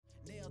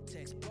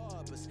hairstylists,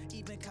 barbers,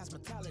 even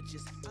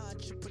cosmetologists,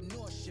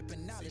 entrepreneurship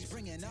and knowledge,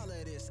 bringing all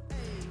of this.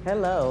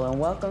 Hello and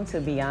welcome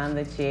to Beyond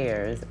the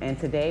Chairs. And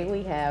today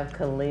we have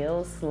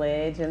Kahil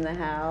Sledge in the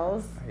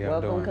house.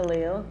 Welcome,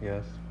 Kahil.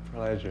 Yes,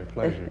 pleasure.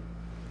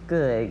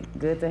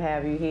 Good to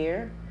have you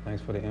here.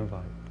 Thanks for the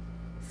invite.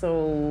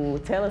 So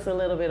tell us a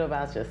little bit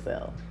about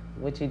yourself.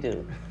 What you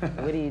do?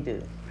 What do you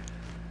do?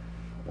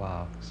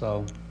 Wow.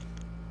 So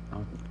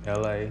I'm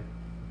from LA.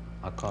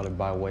 I call it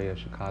by way of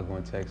Chicago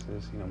and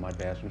Texas. You know, my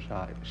dad's from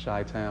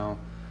Chi-Town.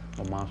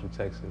 My mom's from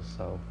Texas.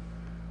 So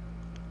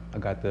I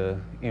got the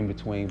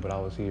in-between, but I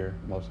was here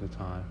most of the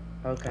time.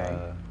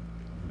 Okay.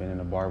 Been in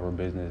the barber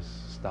business,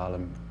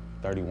 styling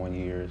 31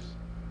 years.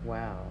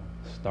 Wow.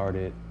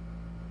 Started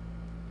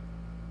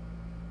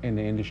in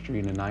the industry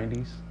in the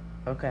 90s.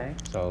 Okay.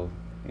 So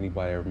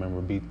anybody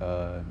remember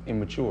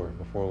Immature,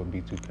 before it was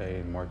B2K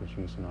and Marcus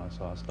Houston?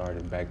 So I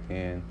started back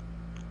then,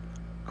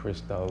 Chris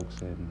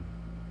Stokes, and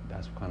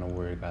that's kind of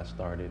where it got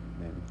started.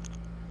 And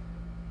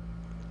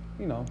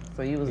you know.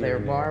 So you was their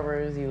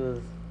barbers,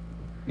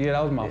 Yeah,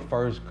 that was my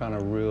first kind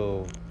of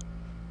real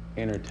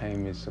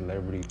entertainment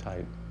celebrity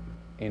type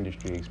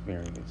industry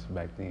experience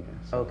back then.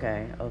 So,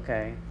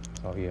 Okay.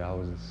 So yeah, I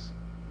was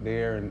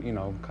there and, you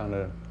know, kind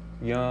of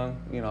young,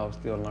 you know,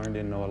 still learned,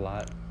 didn't know a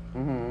lot.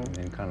 And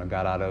then kind of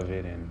got out of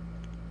it and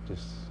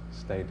just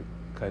stayed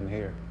cutting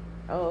hair.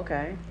 Oh,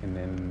 okay. And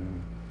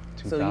then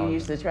 2000. So you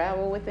used to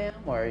travel with them,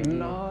 or you?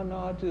 No,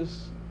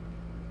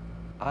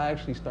 I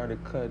actually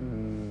started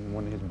cutting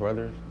one of his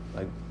brothers,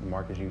 like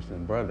Marcus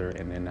Houston's brother,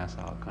 and then that's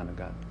how I kind of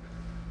got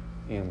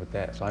in with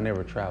that. So I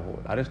never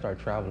traveled. I didn't start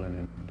traveling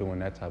and doing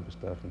that type of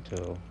stuff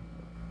until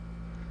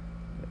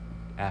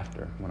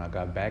after, when I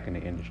got back in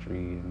the industry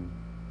in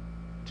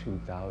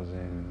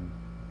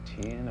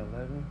 2010,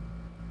 11.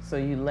 So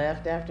you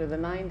left after the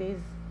 90s?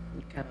 You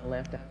kind of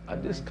left after I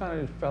just kind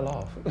of fell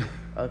off.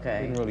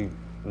 Okay. Didn't really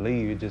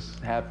leave, it just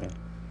happened.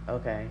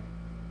 Okay.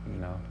 You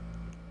know.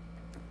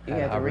 You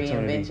had to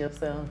reinvent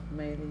yourself,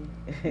 maybe?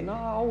 No,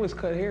 I always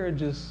cut hair,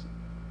 just,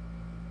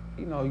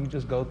 you know, you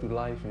just go through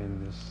life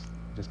and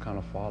just kind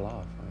of fall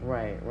off.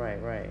 Right.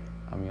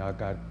 I mean, I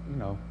got, you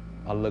know,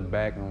 I look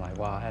back and I'm like,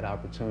 wow, I had the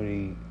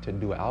opportunity to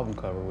do an album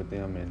cover with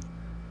them, and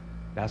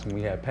that's when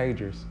we had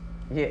pagers.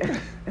 Yeah.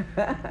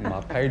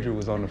 My pager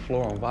was on the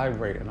floor on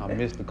vibrate, and I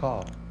missed the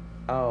call.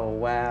 Oh,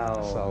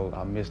 wow. So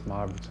I missed my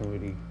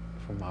opportunity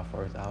for my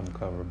first album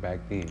cover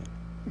back then.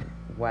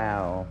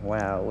 Wow.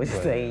 What you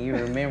say, you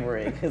remember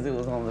it because it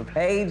was on the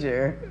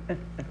pager.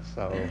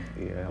 So,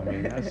 yeah, I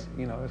mean, that's,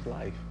 you know, it's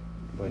life.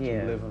 But you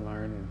live and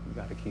learn, and you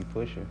got to keep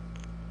pushing.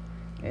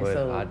 And but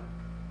so,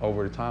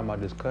 over the time, I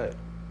just cut.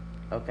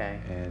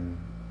 Okay. And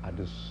I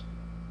just,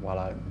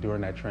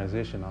 during that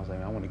transition, I was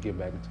like, I want to get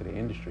back into the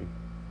industry.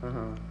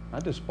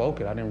 I just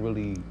spoke it. I didn't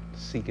really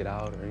seek it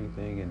out or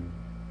anything. And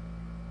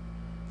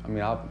I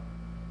mean,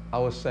 I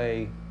would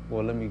say,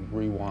 well, let me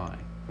rewind.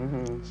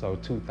 So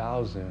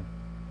 2000,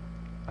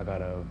 I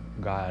got a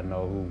guy I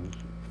know who's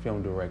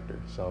film director.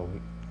 So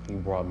he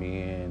brought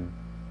me in,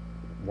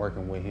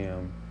 working with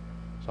him.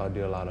 So I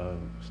did a lot of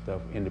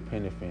stuff,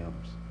 independent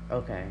films.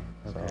 Okay.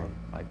 So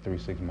like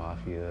 3-6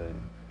 Mafia,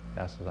 and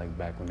that's like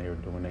back when they were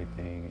doing their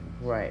thing.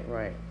 And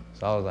Right.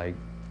 so I was like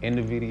in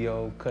the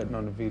video, cutting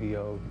on the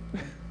video,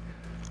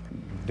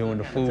 doing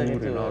the food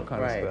and all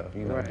kind of stuff.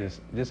 You know,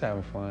 just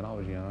having fun. I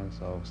was young,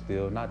 so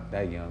still not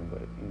that young,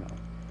 but you know,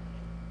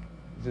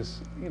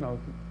 just, you know.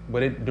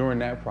 But during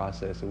that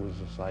process, it was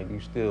just like you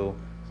still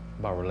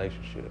about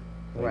relationship.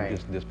 Like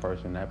just this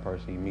person, that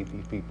person. You meet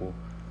these people,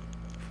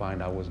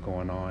 find out what's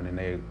going on, and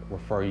they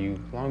refer you.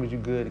 As long as you're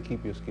good to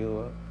keep your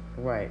skill up.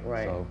 Right.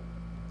 So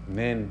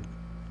then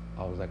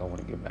I was like, I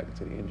want to get back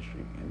into the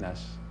industry, and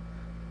that's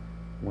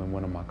when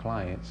one of my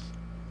clients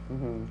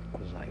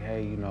was like,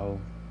 hey, you know,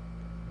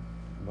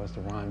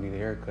 Busta Rhymes need a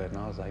haircut, and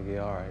I was like, yeah,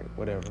 all right,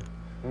 whatever.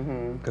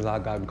 Because I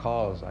gotten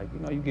calls, like, you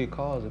know, you get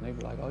calls, and they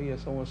be like, oh yeah,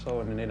 so and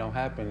so, and then they don't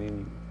happen,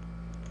 and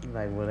you,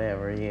 like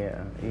whatever,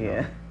 yeah.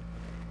 know.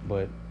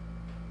 But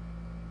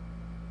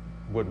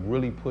what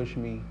really pushed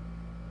me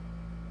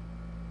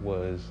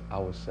was, I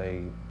would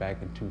say,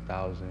 back in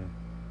 2000,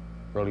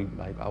 really,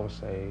 like, I would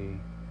say,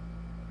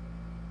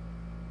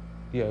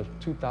 yeah, it was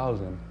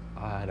 2000,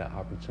 I had an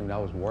opportunity. I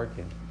was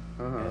working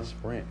at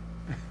Sprint.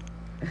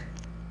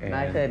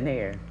 Not cutting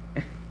hair.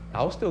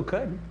 I was still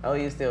cutting. Oh,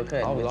 you still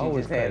cutting? I was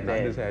always cutting.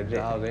 I just had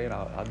jobs, and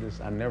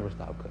I never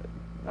stopped cutting.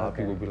 A lot of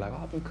people would be like, oh,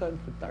 I've been cutting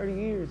for 30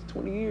 years,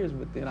 20 years,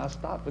 but then I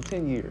stopped for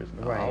 10 years.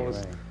 Right.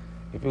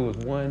 If it was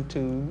 1,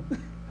 2,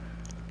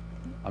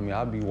 I mean,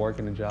 I'd be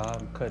working a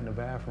job, cutting the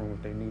bathroom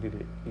if they needed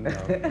it. You know,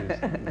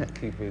 just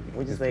keep it.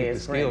 What you say, keep the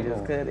skill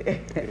going. Cut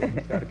it. Yeah,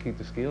 you got to keep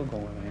the skill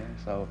going, man.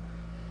 So,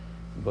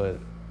 but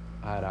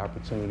I had an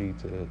opportunity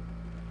to.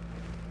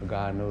 A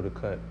guy I know to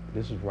cut.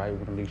 This is right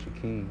with Alicia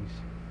Keys.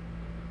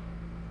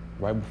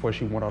 Right before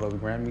she won all those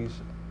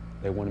Grammys,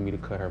 they wanted me to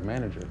cut her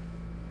manager.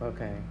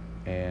 Okay.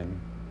 And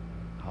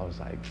I was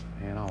like,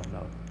 man, I don't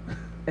know.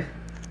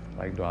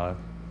 Like, do I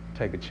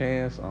take a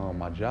chance on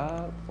my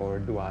job, or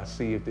do I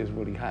see if this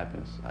really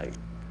happens? Like,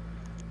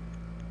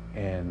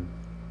 and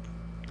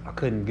I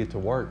couldn't get to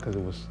work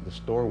because the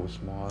store was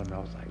small, and I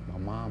was like, my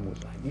mom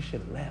was like, you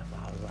should have left.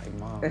 I was like,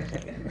 Mom,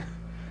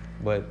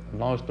 but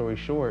long story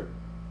short,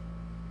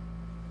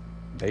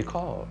 they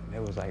called. They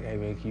was like, hey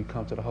man, can you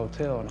come to the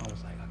hotel? And I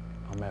was like,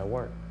 I'm at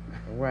work.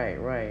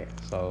 Right.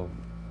 So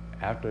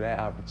after that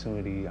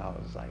opportunity, I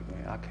was like,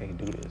 man, I can't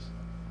do this.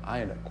 I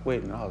ended up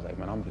quitting. I was like,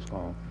 man, I'm just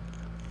gonna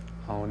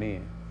hone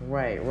in.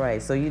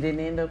 Right. So you didn't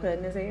end up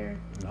cutting his hair?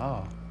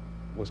 No.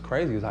 What's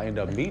crazy is I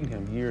ended up meeting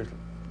him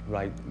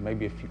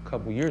maybe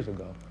couple years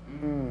ago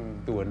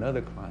through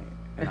another client.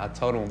 And I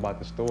told him about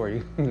the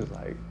story. He was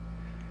like,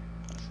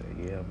 I said,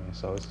 yeah, man.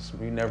 So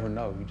you never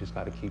know. You just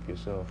got to keep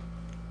yourself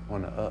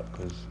on the up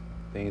because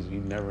things you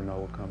never know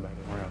will come back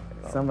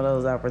around. Some of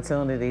those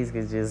opportunities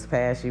could just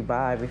pass you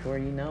by before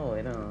you know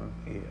it, huh?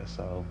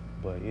 Yeah,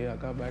 but I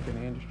got back in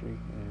the industry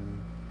in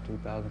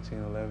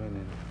 2010, 11,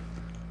 and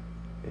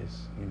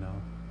it's, and.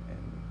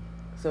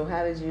 So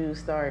how did you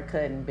start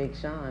cutting Big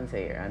Sean's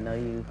hair? I know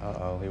you.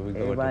 Here we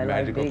go with the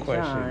magical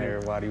question. Sean.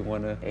 Everybody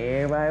wanna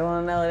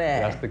know that.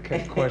 That's the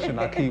question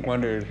I keep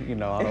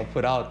wondering, I don't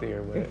put out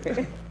there,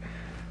 but.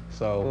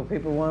 So. Well,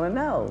 people wanna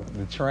know.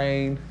 The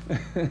train.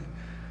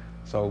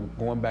 So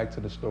going back to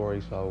the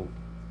story, so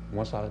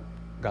once I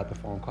got the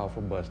phone call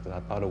from Buster, I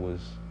thought it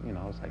was,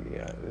 I was like,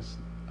 yeah, it's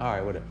all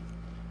right, whatever.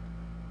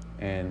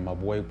 And my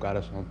boy got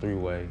us on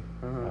three-way.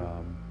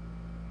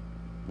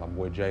 My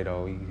boy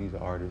Jado, he's an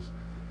artist.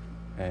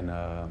 And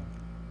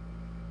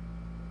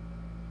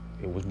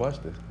it was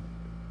Buster.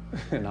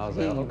 And I was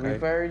like, okay. He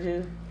referred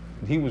you?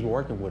 He was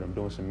working with him,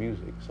 doing some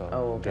music. So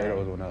okay. Jado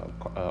was one of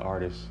the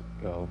artists,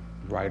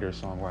 writer,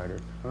 songwriter.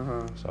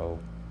 So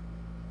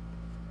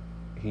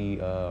he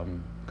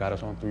got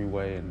us on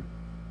three-way, and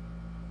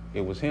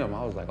it was him.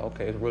 I was like,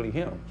 okay, it's really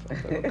him. So I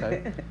was like,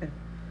 okay.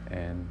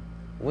 And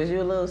was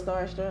you a little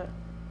starstruck?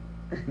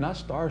 Not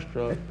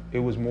starstruck. It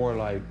was more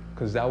like,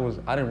 cause I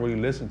didn't really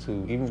listen to,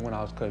 even when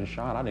I was cutting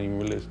Sean, I didn't even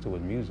really listen to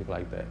his music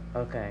like that.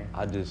 Okay.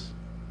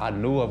 I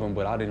knew of him,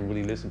 but I didn't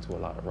really listen to a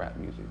lot of rap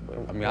music. But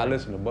I mean, I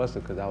listened to Busta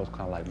because that was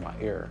kind of like my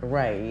era.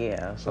 Right,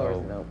 yeah. So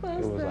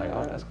it was like,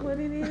 oh, that's cool. What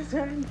it is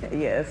right now.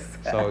 Yes.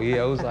 So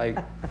yeah, it was like,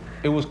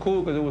 it was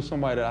cool because it was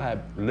somebody that I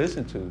had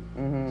listened to.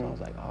 So I was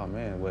like, oh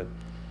man, but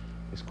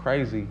it's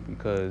crazy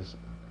because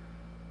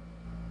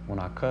when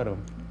I cut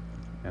him,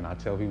 and I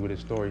tell people this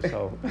story,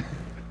 so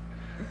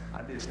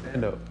I did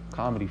stand-up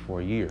comedy for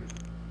a year.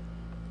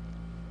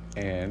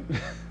 And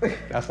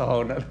that's a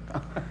whole nother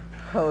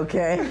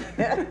Okay.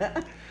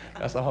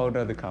 That's a whole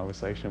nother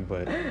conversation,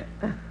 but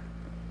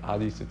I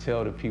used to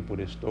tell the people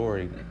this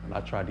story, and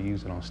I tried to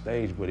use it on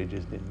stage, but it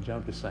just didn't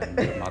jump the same.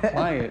 But my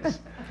clients,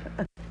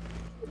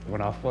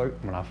 when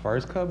I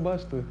first cut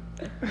Buster,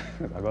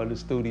 I go to the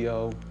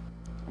studio,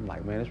 I'm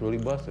like, man, it's really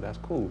Buster, that's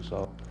cool.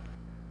 So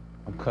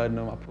I'm cutting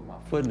him, I put my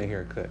foot in the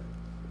haircut.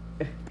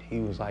 He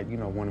was like,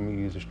 wanted me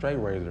to use a straight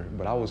razor,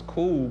 but I was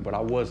cool, but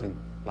I wasn't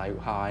like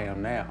how I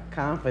am now.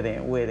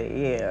 Confident with it,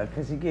 yeah,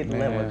 because you get a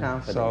level of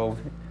confidence. So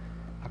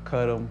I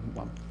cut him,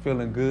 I'm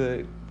feeling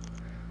good.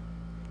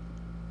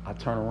 I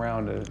turn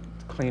around to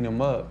clean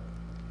him up.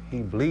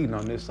 He bleeding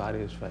on this side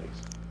of his face.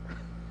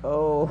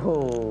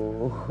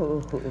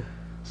 Oh.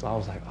 So I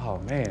was like, oh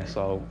man.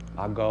 So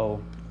I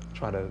go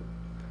try to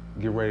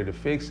get ready to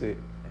fix it.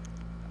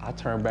 I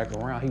turn back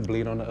around, he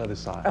bleed on the other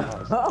side.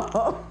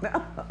 Oh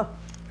no.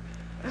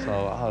 So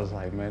I was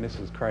like, man, this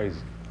is crazy.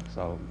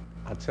 So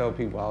I tell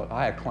people,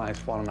 I had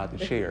clients falling out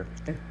the chair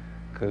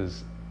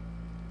because,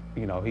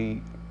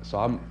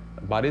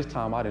 by this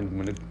time I don't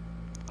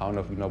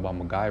know if you know about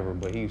MacGyver,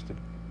 but he used to,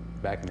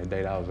 back in the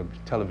day, that was a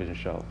television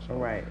show. So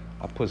right.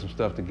 I put some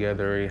stuff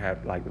together. He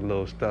had like the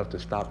little stuff to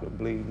stop the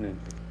bleeding, and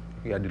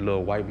he had the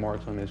little white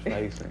marks on his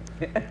face. And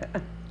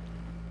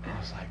I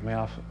was like,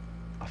 man,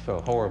 I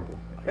felt horrible.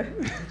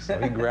 So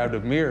he grabbed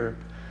a mirror.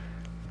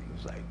 He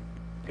was like,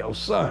 yo,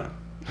 son.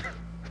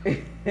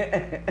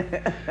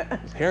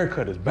 His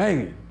haircut is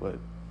banging, but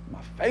my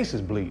face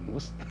is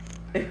bleeding.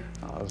 I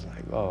was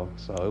like, oh,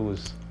 so it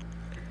was,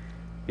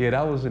 yeah,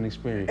 that was an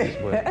experience.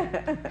 But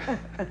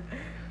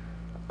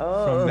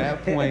from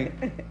that point,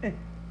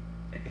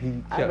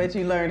 I bet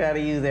you learned how to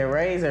use that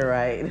razor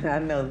right. I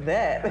know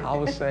that. I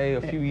would say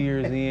a few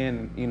years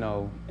in,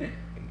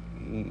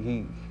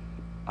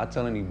 I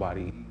tell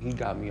anybody, he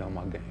got me on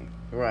my game.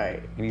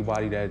 Right.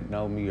 Anybody that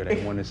know me or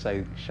they want to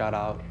say shout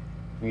out,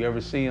 if you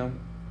ever see him,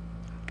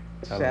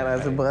 shout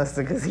out to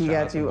Buster because he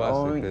got you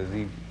on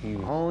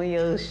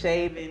your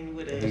shaving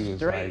with a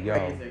straight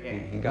razor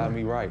game. He got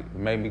me right. It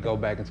made me go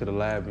back into the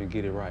lab and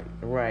get it right.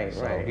 Right,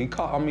 so right. He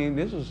caught, I've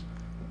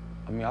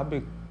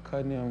been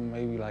cutting him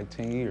maybe like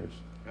 10 years.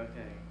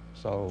 Okay.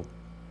 So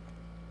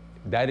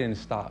that didn't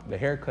stop. The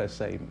haircut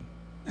saved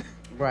me.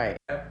 Right.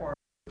 That part,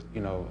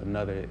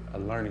 a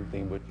learning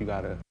thing, but you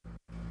gotta,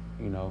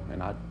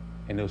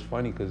 and it was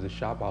funny because the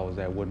shop I was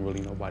at wasn't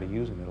really nobody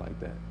using it like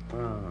that.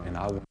 And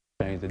I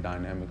changed the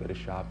dynamic of the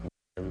shop, and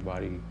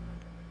everybody,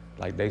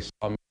 like they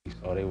saw me,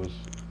 so they was,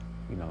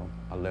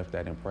 I left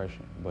that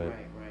impression. But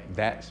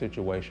that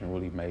situation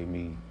really made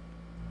me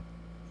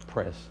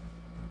press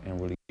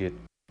and really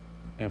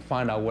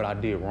find out what I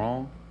did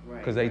wrong.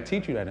 because they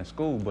teach you that in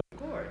school, but of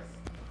course.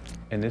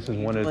 And this is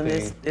one of the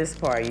things. This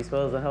part, you're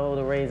supposed to hold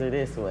the razor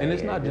this way. And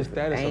it's not just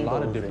that; it's a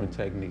lot of different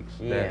techniques.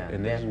 Yeah,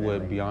 and this is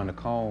what Beyond the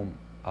Comb.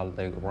 I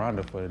thank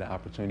Rhonda for the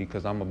opportunity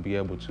because I'm gonna be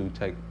able to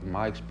take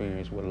my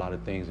experience with a lot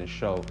of things and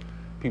show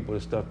people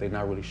the stuff they're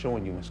not really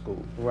showing you in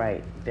school.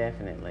 Right,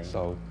 definitely.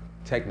 So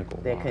technical.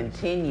 The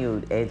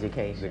continued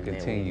education. The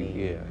continued,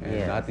 yeah,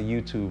 and not the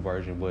YouTube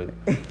version, but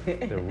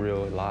the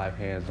real live,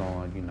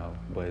 hands-on,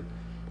 but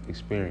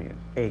experience.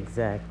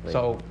 Exactly.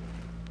 So.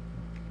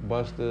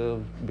 Buster,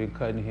 been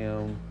cutting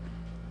him.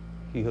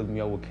 He hooked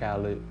me up with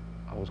Khaled.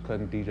 I was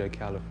cutting DJ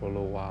Khaled for a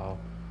little while.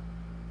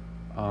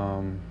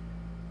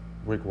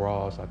 Rick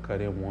Ross, I cut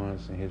him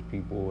once and his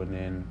people, and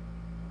then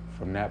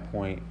from that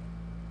point,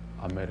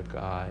 I met a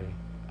guy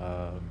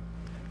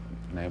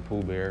named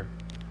Pooh Bear.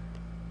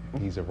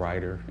 He's a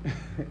writer.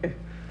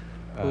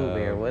 Pooh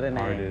Bear, what a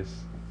name. Artist.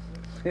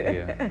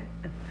 Yeah.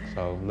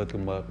 So look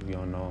him up if you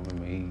don't know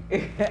him.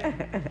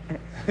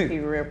 He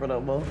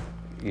reputable.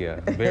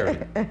 Yeah, very.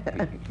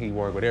 he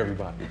worked with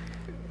everybody,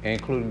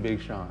 including Big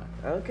Sean.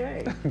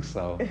 Okay.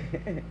 So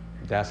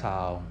that's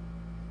how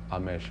I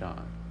met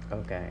Sean.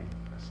 Okay.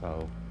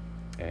 So,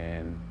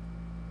 and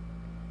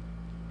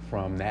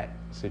from that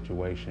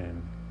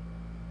situation,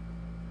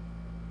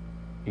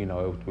 we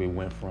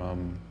went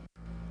from,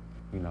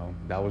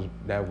 that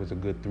was a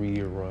good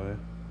 3-year run.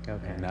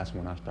 Okay. And that's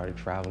when I started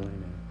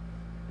traveling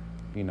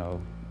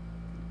and,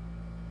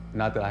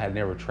 not that I had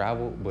never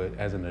traveled, but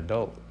as an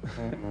adult,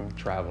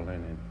 traveling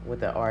and with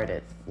the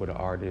artist. With the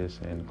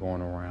artist and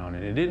going around,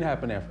 and it didn't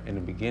happen in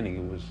the beginning.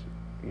 It was,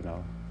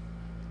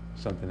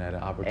 something that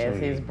an opportunity.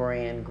 As his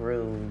brand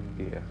grew.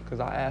 Yeah,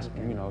 because I asked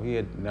him, he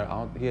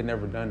had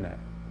never done that,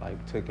 like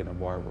taking a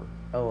barber.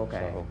 Oh,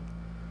 okay. So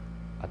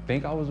I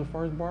think I was the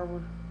first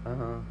barber.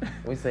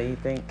 We say you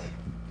think.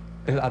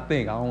 I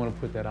don't want to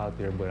put that out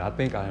there, but I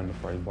think I am the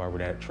first barber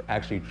that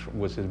actually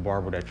was his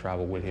barber that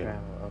traveled with him.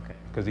 Okay.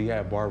 Because he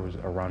had barbers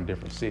around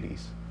different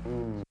cities.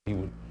 He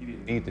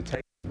didn't need to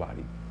take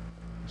anybody.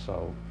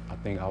 So I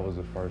think I was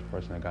the first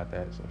person that got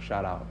that. So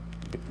shout out.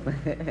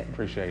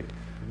 Appreciate it.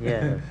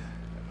 Yeah.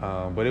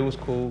 But it was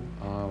cool.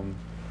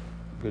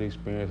 Good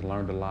experience.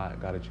 Learned a lot.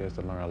 Got a chance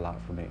to learn a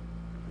lot from the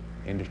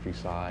industry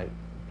side,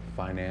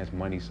 finance,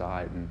 money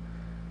side, and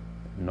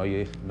know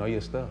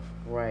your stuff.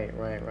 Right.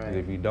 And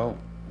if you don't,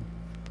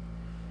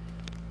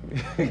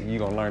 you're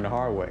gonna learn the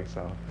hard way.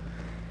 So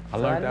I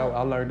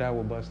learned that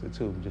with Buster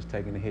too, just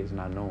taking the hits,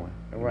 not knowing.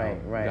 Right.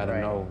 You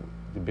gotta know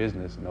the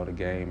business, know the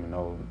game, and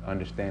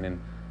understanding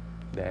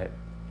that.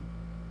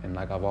 And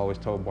like I've always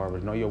told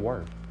barbers, know your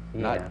worth.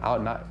 Yeah.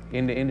 Not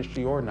in the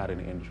industry or not in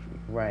the industry.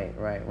 Right.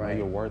 Know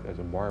your worth as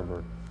a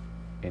barber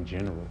in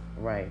general.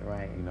 Right.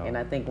 And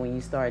I think when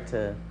you start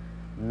to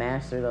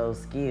master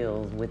those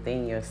skills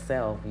within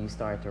yourself, you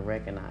start to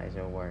recognize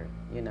your worth,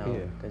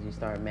 because you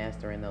start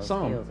mastering those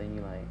skills and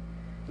you're like,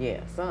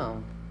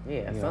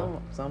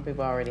 some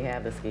people already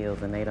have the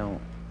skills and they don't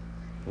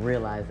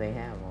realize they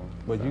have them.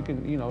 But you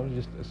can,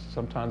 just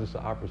sometimes it's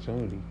an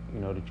opportunity,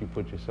 that you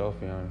put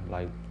yourself in,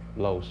 like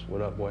Los,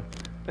 what up, boy?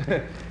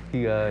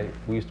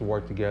 We used to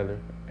work together,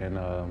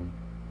 and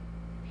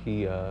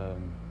he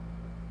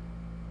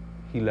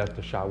left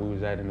the shop we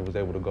was at and was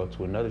able to go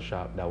to another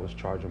shop that was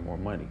charging more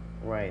money.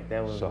 Right,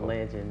 that was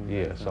Legend.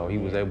 Yeah, so he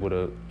was able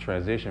to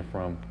transition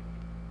from,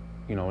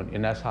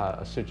 and that's how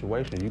a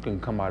situation, you can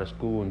come out of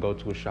school and go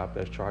to a shop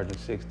that's charging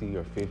 60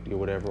 or 50 or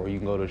whatever, or you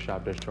can go to a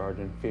shop that's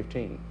charging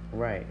 15.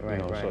 Right.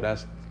 So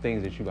that's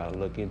things that you got to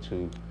look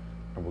into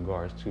in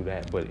regards to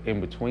that. But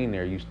in between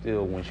there, you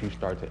still, once you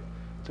start to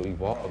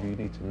evolve, you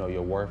need to know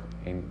your worth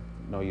and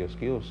know your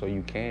skills so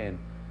you can,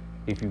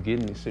 if you get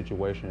in these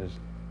situations,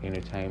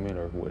 entertainment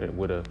or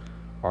with a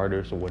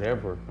artist or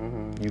whatever,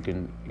 you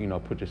can,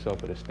 put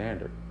yourself at a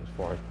standard as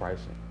far as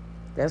pricing.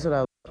 That's what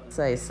I was going to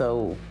say.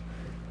 So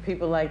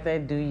people like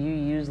that, do you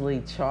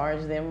usually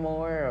charge them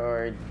more,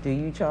 or do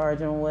you charge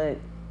them what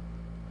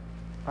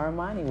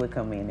Armani would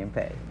come in and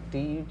pay? Do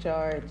you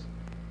charge,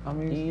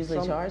 do you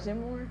usually charge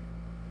them more?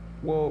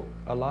 Well,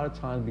 a lot of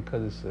times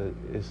because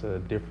it's a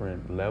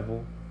different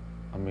level,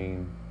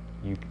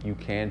 you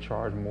can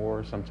charge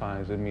more.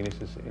 Sometimes, it's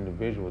just an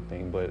individual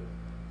thing, but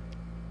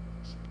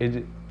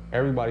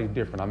everybody's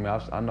different.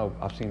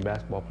 I've seen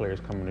basketball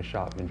players come in the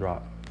shop and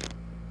drop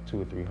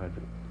 $200 or $300,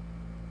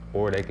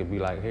 or they could be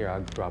like, here, I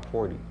drop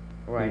 40.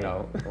 Right.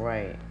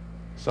 Right.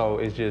 So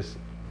it's just.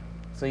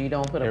 So you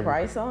don't put a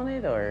price on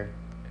it, or?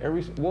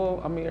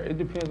 It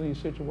depends on your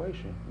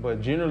situation.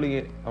 But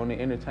generally, on the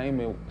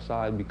entertainment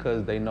side,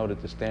 because they know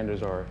that the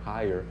standards are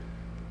higher,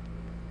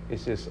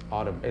 it's just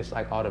it's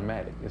like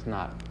automatic. It's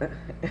not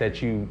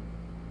that you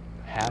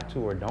have to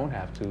or don't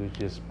have to. It's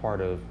just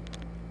part of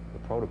the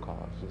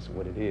protocol. It's just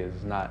what it is.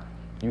 It's not,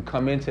 you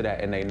come into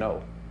that and they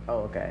know. Oh,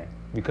 okay.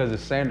 Because the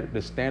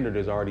standard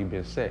has already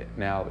been set.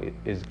 Now,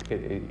 is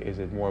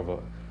it more of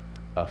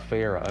a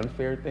fair or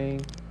unfair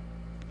thing?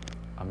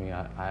 I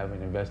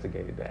haven't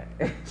investigated that.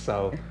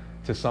 So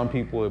to some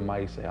people, it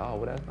might say, oh,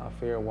 well, that's not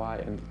fair. Why?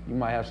 And you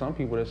might have some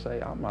people that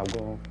say, I'm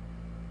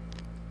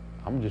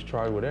just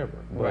charge whatever.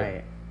 But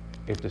right.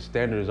 if the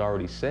standard is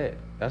already set.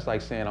 That's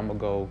like saying I'm gonna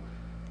go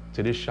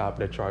to this shop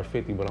that charge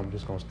 50, but I'm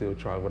just gonna still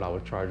charge what I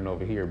was charging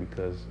over here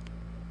because,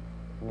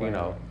 right. you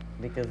know.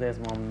 Because that's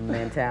my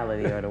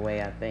mentality or the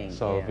way I think.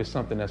 So if it's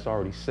something that's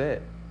already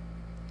set,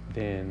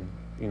 then,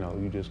 you know,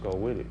 you just go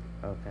with it.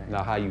 Okay.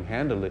 Now how you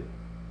handle it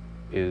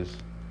is,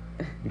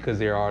 because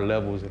there are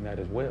levels in that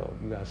as well.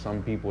 You got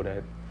some people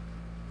that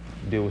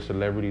deal with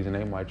celebrities and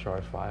they might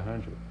charge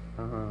 500.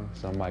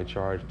 Some might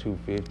charge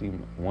 250,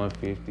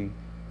 150.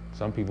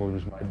 Some people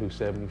just might do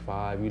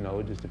 75. You know,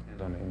 it just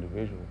depends on the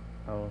individual.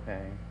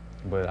 Okay.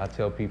 But I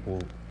tell people,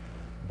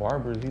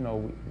 barbers, you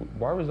know,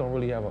 barbers don't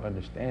really have an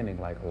understanding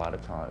like a lot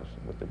of times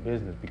with the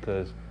business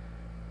because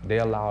they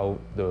allow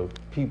the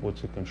people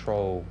to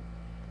control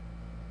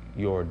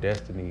your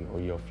destiny or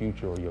your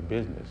future or your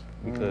business.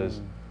 Because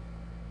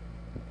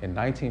in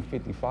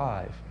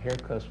 1955,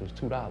 haircuts was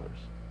 $2.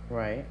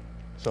 Right.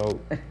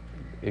 So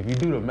if you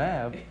do the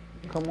math,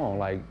 come on,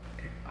 like,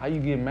 how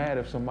you get mad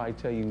if somebody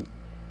tell you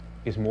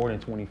it's more than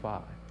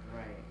 25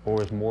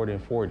 or it's more than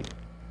 40?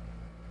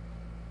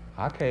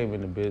 I came in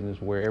the business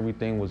where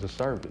everything was a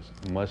service.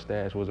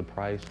 Mustache was a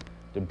price,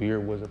 the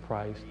beard was a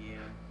price,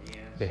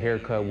 the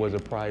haircut was a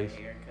price,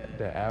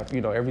 you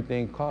know,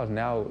 everything cost.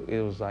 Now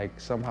it was like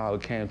somehow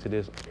it came to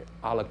this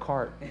a la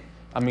carte.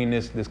 I mean,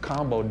 this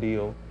combo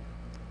deal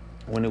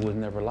when it was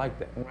never like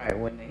that. Right,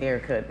 when the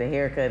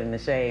haircut and the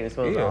shave is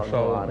supposed to all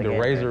go all together.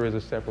 The razor is a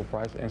separate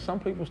price, and some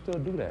people still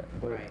do that.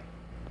 But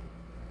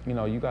you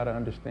know, you got to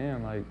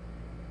understand, like,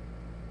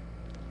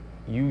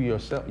 you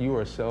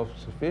are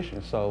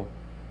self-sufficient. So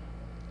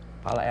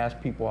I'll ask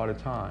people all the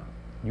time,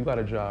 you got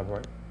a job,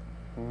 right?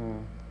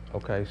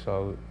 Okay,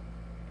 so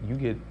you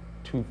get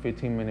 2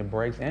 15-minute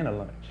breaks and a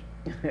lunch.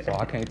 So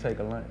I can't take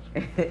a lunch.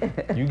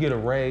 You get a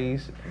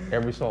raise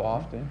every so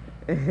often,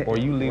 or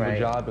you leave a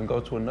job and go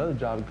to another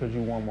job because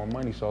you want more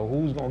money. So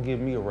who's gonna give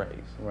me a raise?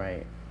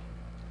 Right.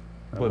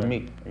 But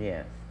me.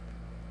 Yes.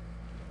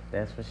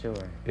 That's for sure.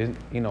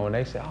 You know, and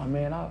they say, oh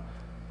man, I'll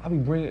be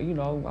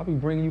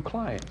bringing you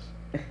clients.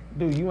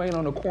 Dude, you ain't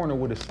on the corner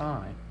with a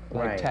sign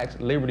like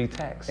Liberty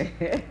Tax,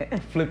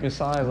 flipping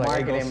signs like,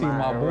 hey, go see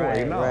my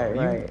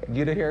boy. You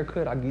get a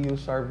haircut, I give you a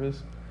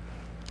service.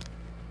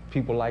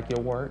 People like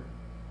your work.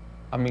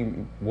 I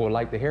mean, will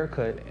like the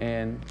haircut,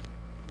 and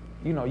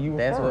you know, you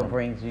refer That's what them.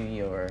 brings you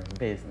your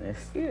business.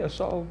 Yeah,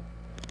 so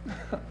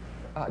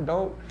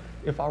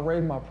if I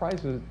raise my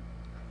prices,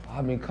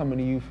 I've been coming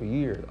to you for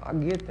years. I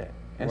get that.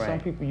 And some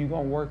people you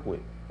gonna work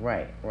with.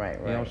 Right. You know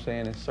what I'm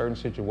saying? In certain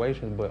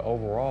situations, but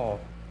overall,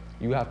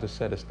 you have to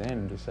set a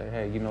standard to say,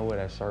 hey, you know what,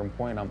 at a certain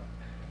point,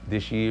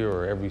 this year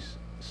or every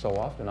so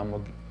often, I'm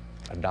gonna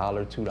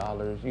 $1,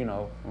 $2, you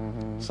know,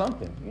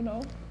 something, you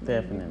know.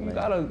 Definitely.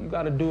 You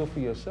gotta do it for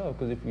yourself,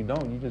 because if you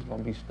don't, you're just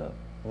gonna be stuck.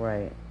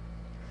 Right.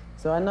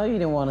 So I know you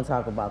didn't want to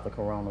talk about the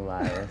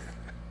coronavirus.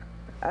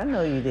 I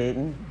know you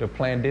didn't. The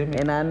pandemic.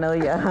 And I know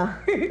y'all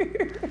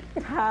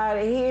tired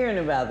of hearing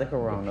about the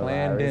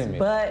coronavirus,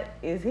 but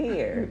it's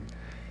here.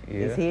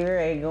 It's here.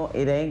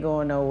 It ain't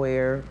going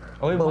nowhere.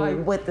 Oh, but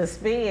with the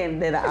spin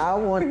that I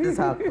wanted to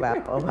talk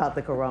about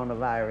the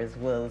coronavirus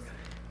was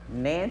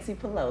Nancy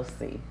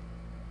Pelosi.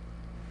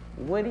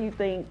 What do you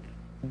think?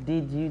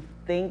 Did you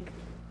think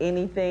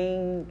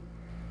anything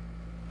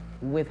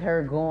with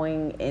her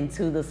going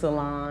into the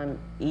salon,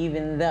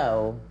 even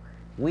though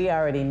we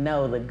already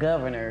know the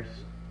governor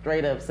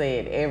straight up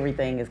said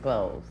everything is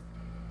closed?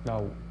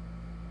 No.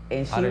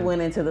 And she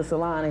went into the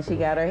salon and she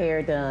got her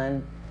hair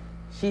done.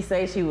 She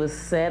says she was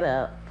set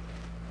up.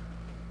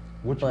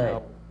 Which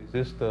now, is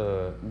this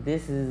the...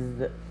 This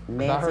is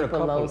Nancy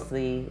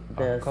Pelosi,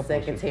 the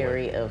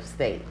Secretary of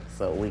State.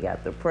 So we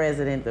got the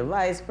president, the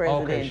vice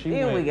president,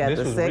 then we got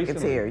the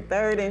secretary,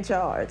 third in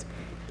charge.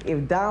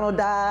 If Donald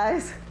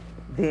dies,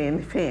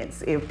 then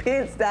Pence. If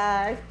Pence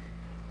dies,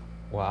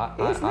 well,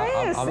 it's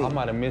Nancy. I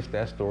might have missed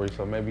that story,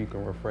 so maybe you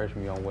can refresh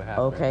me on what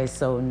happened. Okay,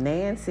 so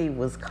Nancy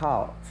was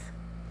caught.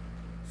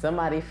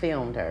 Somebody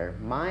filmed her.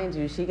 Mind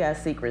you, she got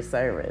Secret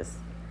Service.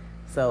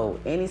 So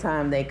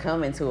anytime they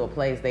come into a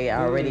place, they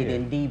already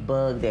done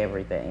debugged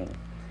everything.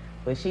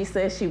 But she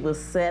says she was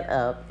set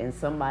up and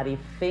somebody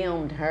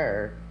filmed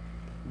her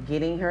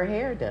getting her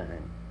hair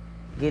done.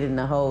 Getting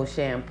the whole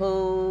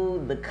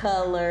shampoo, the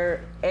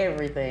color,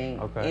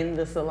 everything in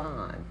the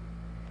salon.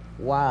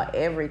 While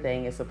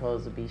everything is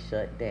supposed to be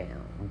shut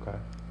down. Okay.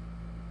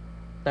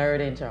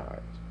 Third in charge.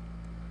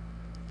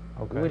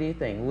 Okay. What do you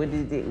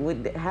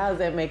think? How does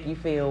that make you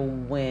feel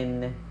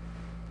when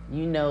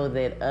you know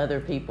that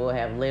other people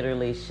have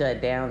literally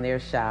shut down their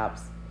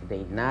shops,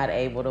 they're not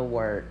able to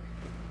work?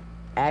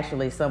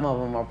 Actually, some of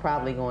them are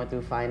probably going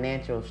through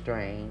financial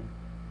strain,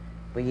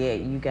 but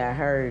yet you got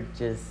her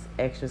just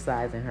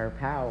exercising her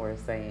power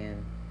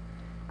saying,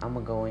 I'm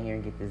gonna go in here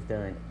and get this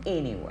done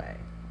anyway.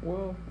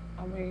 Well,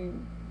 I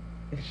mean,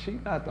 she's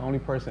not the only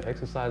person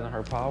exercising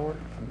her power.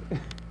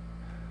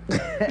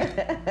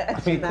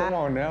 I mean, come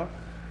on now.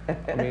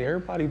 I mean,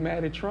 everybody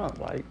mad at Trump.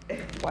 Like,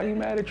 why you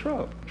mad at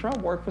Trump?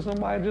 Trump worked for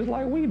somebody just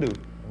like we do.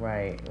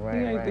 Right.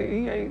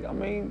 He ain't, I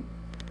mean,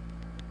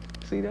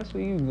 See, that's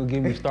what you gonna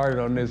get me started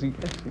on this.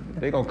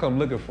 They gonna come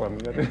looking for me.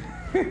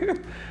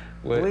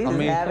 But, we just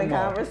having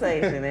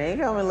conversation. They ain't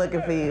coming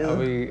looking for you. I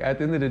mean, at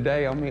the end of the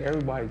day, I mean,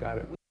 everybody got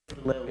it.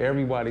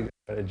 Everybody got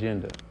an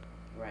agenda.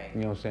 Right.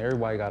 You know what I'm saying?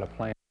 Everybody got a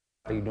plan.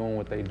 They doing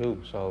what they do.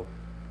 So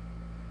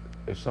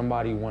if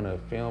somebody want to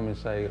film and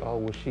say, oh,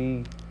 was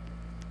she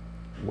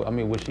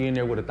in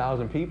there with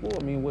 1,000 people?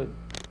 I mean, what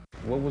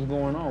was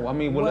going on? I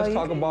mean, let's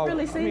talk about. You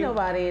really see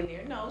nobody in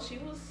there. No, she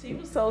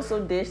was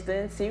social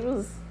distance. She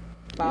was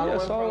following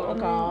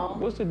protocol. I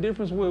mean, what's the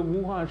difference with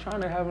Wuhan,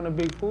 China having a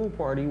big pool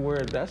party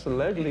where that's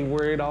allegedly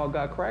where it all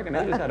got cracking?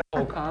 They just had a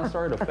whole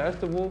concert, a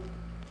festival.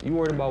 You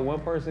worried about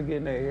one person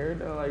getting their hair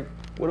done? Like,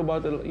 what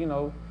about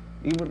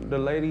even the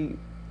lady,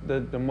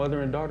 the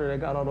mother and daughter that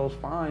got all those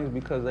fines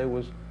because they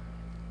was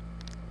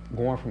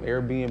going from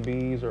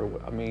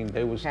Airbnbs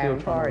they was still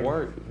trying to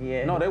work.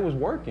 Yeah. No, they was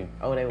working.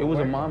 Oh, they were It was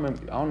working. a mom and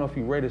I don't know if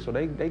you read it. So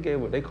they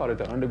called it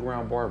the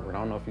underground barber. And I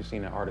don't know if you've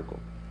seen that article.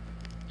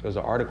 There was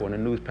an article in the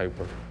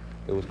newspaper.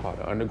 It was called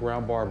the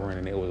underground barbering,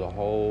 and it was a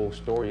whole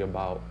story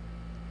about.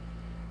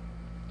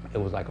 It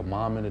was like a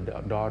mom and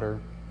a daughter.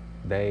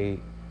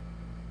 They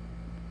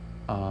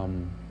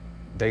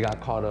got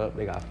caught up.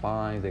 They got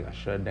fines. They got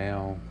shut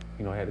down.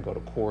 Had to go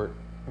to court.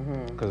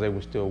 Because they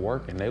were still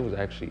working. They was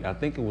actually, I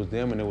think it was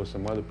them and there was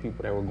some other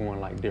people that were going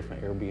like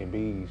different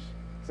Airbnbs.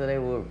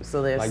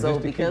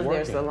 Because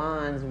their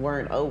salons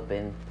weren't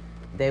open,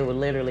 they would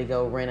literally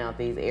go rent out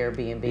these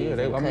Airbnbs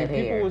and cut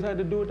hair. People had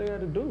to do what they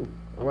had to do.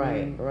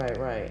 Right.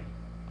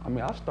 I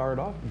mean, I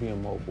started off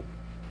being mobile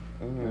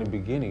in the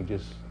beginning,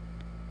 just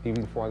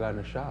even before I got in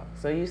the shop.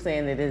 So you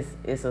saying that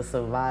it's a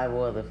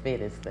survival of the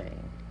fittest thing?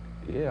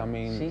 Yeah, I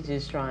mean. She's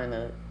just trying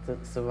to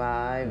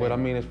survive. But I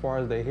mean, as far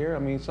as their hair, I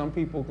mean, some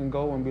people can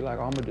go and be like,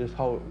 I'm gonna just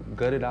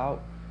gut it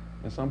out.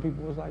 And some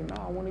people was like, no,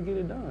 I want to get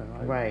it done.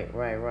 Like,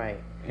 Right.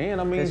 And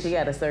I mean. Because she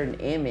got a certain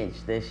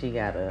image that she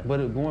gotta.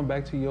 But going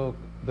back to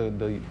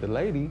the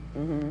lady,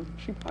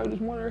 she probably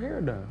just wanted her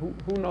hair done.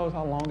 Who knows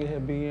how long it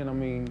had been? I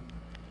mean,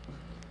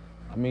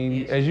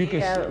 as you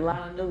can see. She had a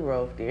lot of new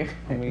growth there.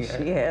 I mean,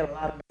 she had a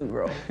lot of new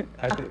growth.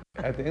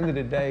 At the end of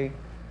the day,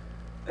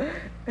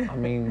 I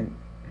mean,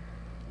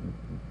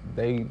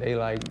 they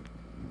like,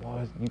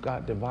 boy, you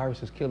got the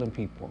virus is killing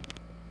people.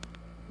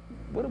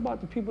 What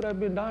about the people that have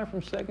been dying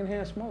from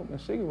secondhand smoke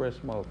and cigarette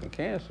smoke and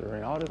cancer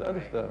and all this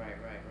other stuff?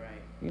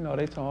 Right.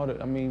 They told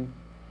it. I mean,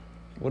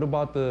 what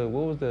about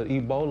what was the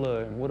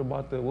Ebola and what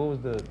was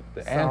the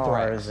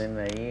anthrax? And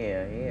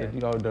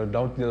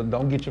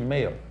Don't get your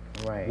mail.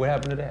 Right. What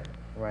happened to that?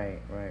 Right.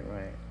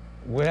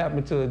 What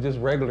happened to just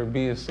regular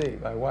being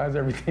sick? Like, why is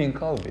everything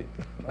COVID?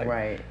 Like,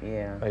 right.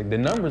 Yeah. Like the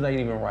numbers ain't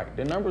even right.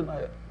 The numbers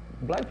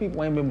black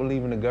people ain't been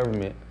believing the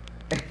government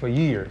for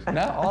years.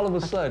 Now all of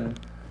a sudden,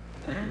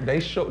 they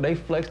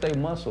flex their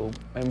muscle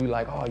and be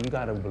like, oh, you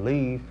gotta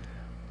believe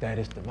that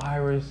it's the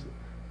virus,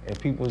 and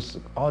people's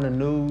on the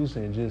news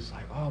and just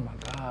like, oh my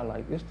God,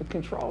 like it's the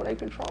control. They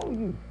control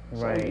you.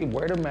 Right. So you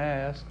wear the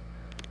mask,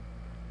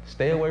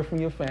 stay away from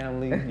your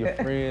family, your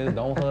friends,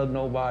 don't hug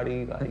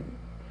nobody. Like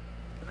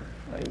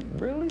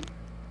really?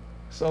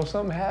 So if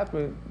something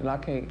happened and I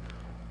can't,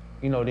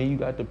 then you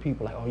got the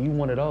people like, oh, you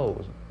one of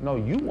those. No,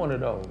 you one of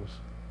those.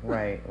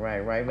 Right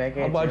back at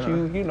you. How about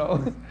you,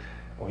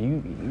 or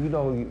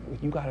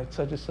you got a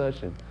such and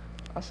such. And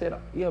I said,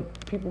 yeah,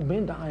 people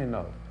been dying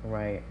though.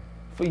 Right.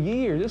 For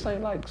years, this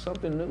ain't like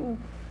something new.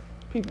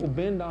 People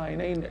been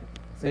dying,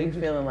 So you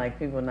feeling like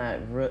people not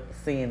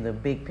seeing the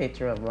big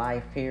picture of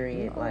life,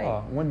 period? No.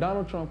 Like When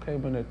Donald Trump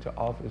came into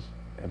office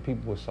and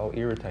people were so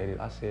irritated,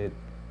 I said,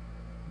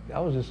 that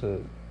was just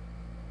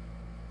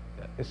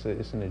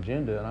it's an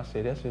agenda, and I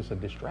said that's just a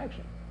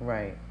distraction.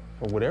 Right.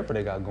 For whatever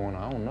they got going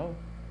on, I don't know.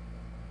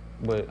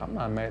 But I'm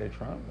not mad at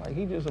Trump. Like,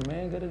 he just a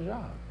man get a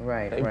job.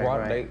 Right.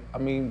 I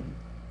mean,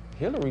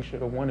 Hillary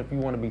should have won if you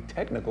want to be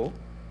technical,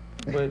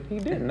 but he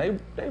didn't.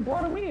 They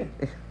brought him in.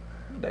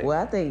 Well,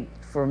 I think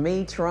for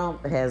me,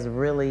 Trump has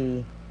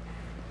really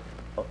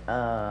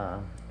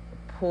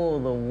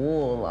pulled the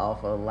wool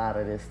off a lot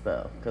of this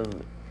stuff. Because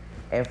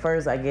at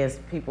first, I guess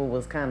people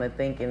was kind of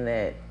thinking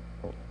that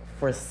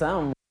for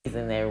some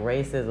reason that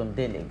racism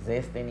didn't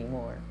exist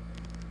anymore.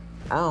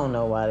 I don't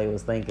know why they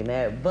was thinking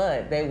that,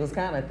 but they was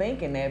kind of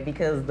thinking that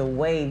because the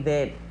way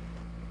that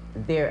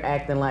they're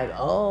acting like,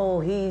 oh,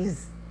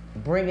 he's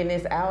bringing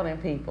this out in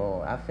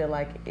people. I feel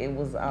like it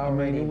was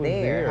already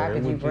there. How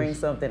could you bring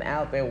something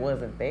out that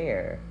wasn't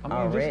there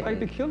already? Just like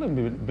the killing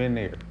been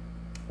there.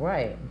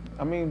 Right.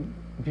 I mean,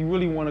 if you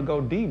really want to go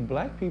deep,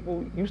 black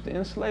people used to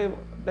enslave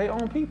their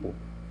own people.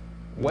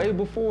 Way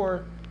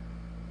before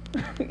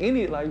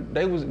we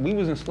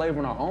was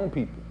enslaving our own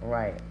people.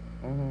 Right.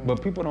 Mm-hmm.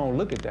 But people don't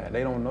look at that.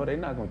 They don't know. They're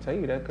not going to tell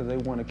you that because they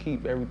want to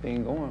keep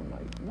everything going.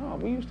 Like, no,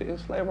 we used to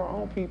enslave our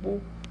own people,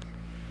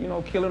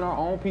 killing our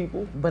own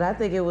people. But I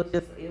think it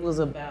was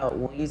about,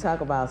 when you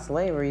talk about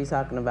slavery, you're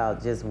talking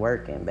about just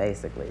working,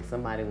 basically.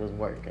 Somebody was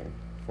working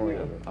for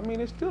you. I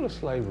mean, it's still a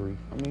slavery.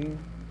 I mean.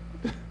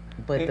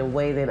 But the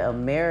way that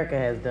America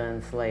has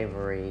done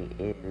slavery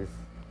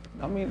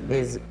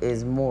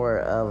is more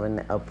of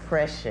an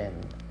oppression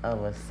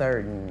of a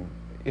certain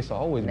it's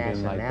always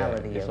been like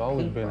that. It's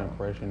always people. been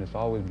oppression. It's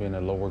always been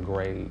a lower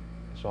grade.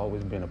 It's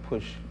always been a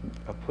push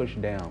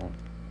down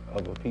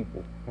of a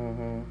people.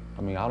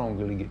 I mean, I don't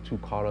really get too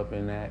caught up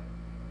in that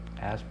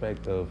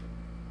aspect of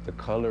the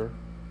color.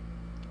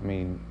 I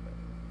mean,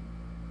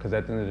 because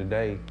at the end of the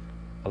day,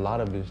 a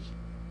lot of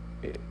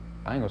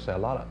I ain't gonna say a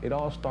lot of it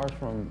all starts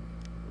from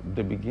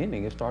the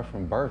beginning. It starts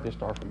from birth. It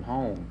starts from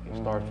home. It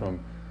starts from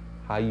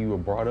how you were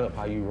brought up,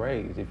 how you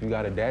raised. If you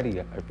got a daddy,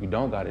 if you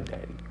don't got a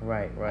daddy.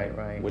 Right.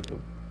 With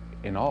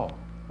in all.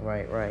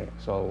 Right.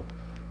 So,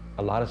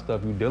 a lot of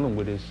stuff you're dealing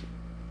with is,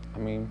 I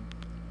mean,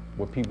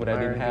 with people that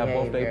didn't have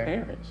both their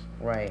parents.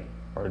 Right.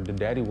 Or the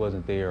daddy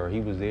wasn't there, or he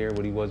was there,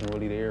 but he wasn't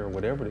really there, or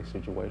whatever the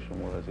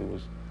situation was. It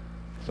was,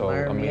 so,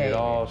 I mean, it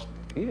all,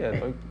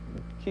 like,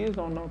 kids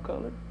don't know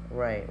color.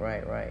 Right.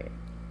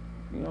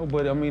 You know,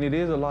 but I mean, it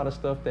is a lot of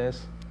stuff that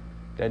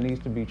needs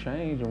to be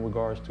changed in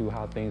regards to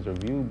how things are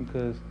viewed,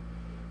 because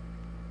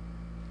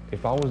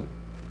if I was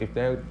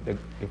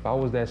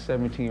that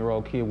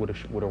 17-year-old kid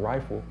with a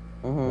rifle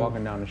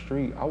walking down the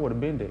street, I would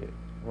have been dead.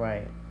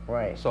 Right.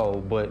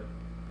 So, but,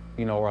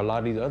 you know, or a lot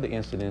of these other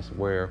incidents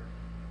where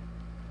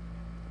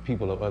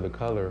people of other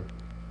color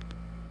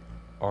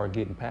are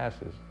getting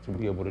passes to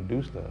be able to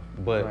do stuff.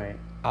 But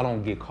I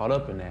don't get caught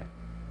up in that,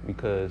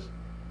 because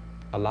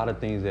a lot of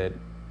things that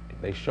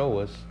they show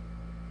us,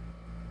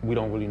 we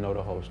don't really know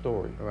the whole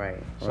story.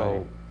 Right.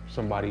 So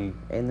somebody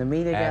and the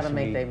media gotta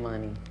make their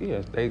money.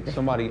 Yes,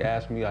 somebody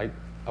asked me like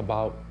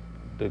about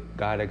the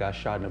guy that got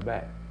shot in the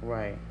back.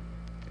 Right.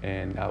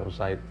 And I was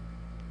like,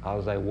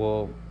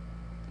 well,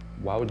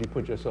 why would you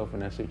put yourself in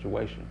that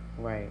situation?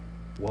 Right.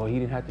 Well, he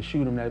didn't have to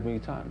shoot him that many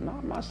times. No,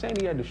 I'm not saying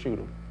he had to shoot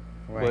him.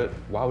 Right. But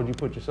why would you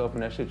put yourself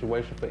in that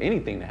situation for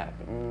anything to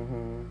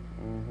happen?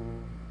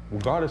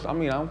 Regardless, I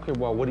mean, I don't care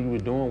about what he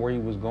was doing, where he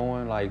was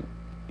going. Like,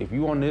 if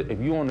you on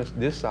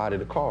this side of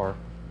the car,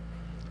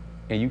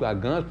 and you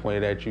got guns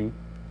pointed at you,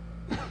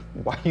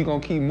 why you gonna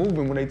keep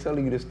moving when they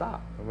telling you to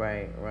stop?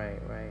 Right.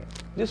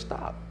 Just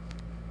stop.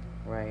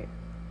 Right.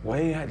 Well,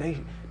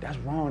 that's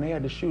wrong. They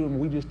had to shoot him.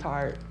 We just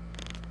tired.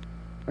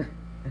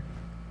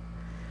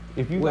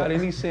 If you got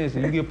any sense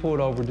and you get pulled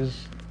over,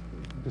 just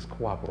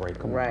cooperate.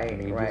 Come on. I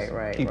mean,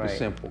 Right. Keep it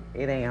simple.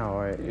 It ain't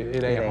hard.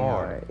 It ain't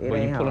hard.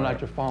 But you pulling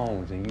out your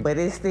phones and you. But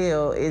it's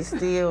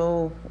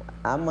still.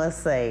 I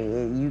must say,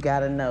 you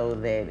got to know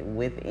that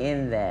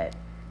within that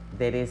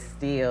it's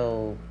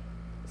still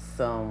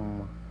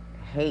some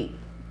hate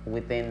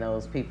within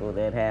those people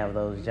that have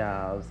those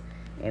jobs,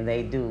 and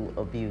they do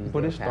abuse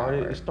their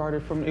power. But it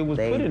started from, it was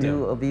they put in them. They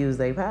do abuse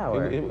their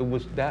power. It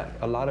was that,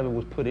 a lot of it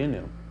was put in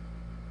them.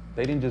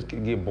 They didn't just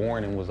get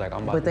born and was like,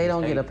 I'm about to But they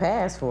don't hate. get a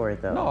pass for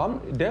it, though. No,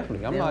 I'm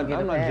not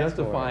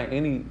justifying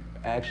any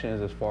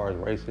actions as far as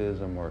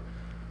racism or,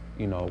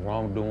 you know,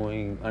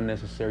 wrongdoing,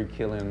 unnecessary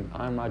killing.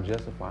 I'm not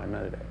justifying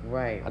none of that.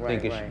 Right. I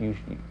think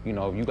you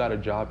know, if you got a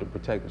job to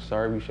protect and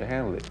serve, you should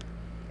handle it.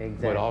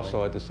 Exactly. But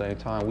also at the same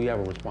time, we have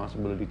a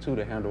responsibility too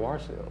to handle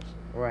ourselves.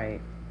 Right.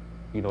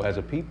 You know, as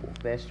a people.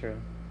 That's true.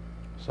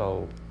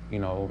 So, you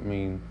know, I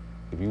mean,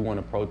 if you want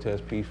to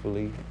protest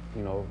peacefully,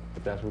 you know,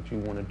 if that's what you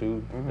want to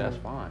do, that's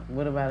fine.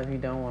 What about if you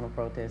don't want to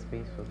protest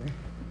peacefully?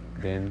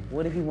 Then.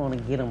 What if you want to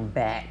get them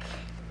back?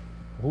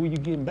 Who are you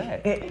getting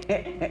back?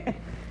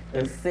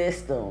 The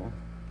system.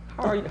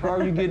 How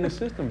are you getting the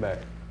system back?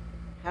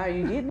 How are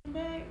you getting it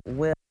back?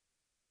 Well,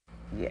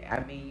 yeah,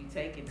 I mean, you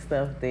taking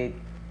stuff that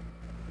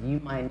you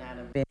might not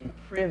have been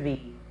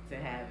privy to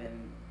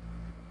having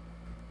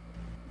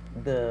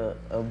the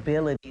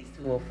abilities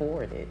to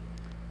afford it.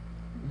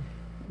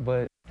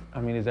 But I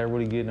mean, is that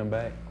really getting them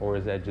back, or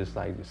is that just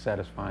like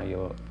satisfying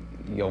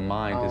your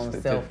mind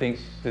to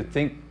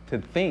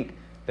think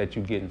that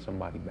you're getting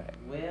somebody back?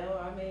 Well,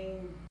 I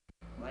mean,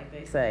 like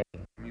they say,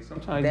 I mean,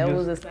 sometimes that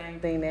was the same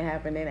thing that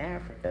happened in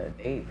Africa.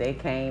 They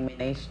came and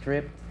they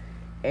stripped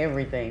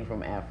everything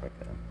from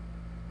Africa,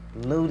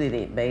 looted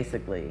it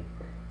basically,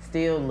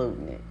 still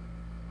looting it.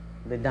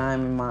 The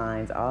diamond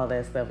mines, all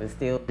that stuff is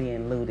still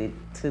being looted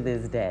to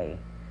this day.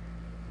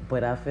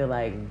 But I feel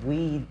like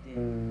we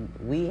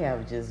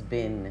have just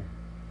been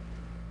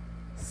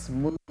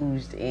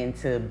smoothed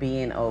into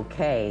being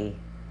okay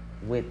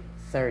with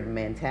certain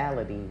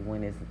mentality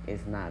when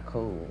it's not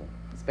cool,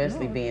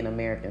 especially being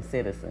American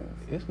citizens.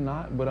 It's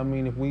not, but I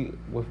mean, if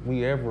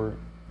we ever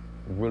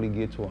really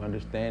get to an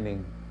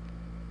understanding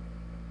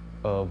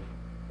of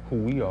who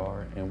we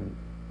are and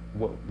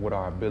what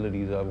our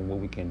abilities are and what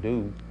we can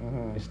do,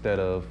 instead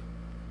of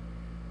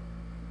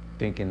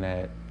thinking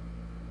that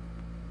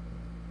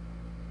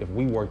if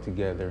we work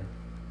together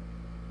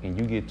and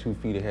you get 2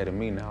 feet ahead of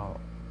me, now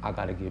I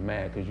gotta get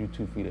mad because you're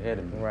 2 feet ahead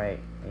of me. Right,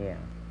 yeah.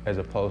 As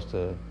opposed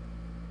to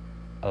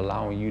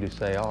allowing you to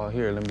say, oh,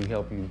 here, let me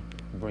help you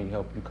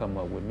come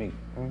up with me.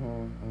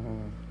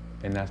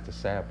 And that's the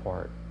sad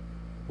part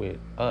with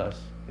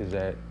us, is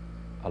that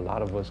a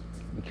lot of us,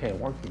 we can't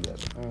work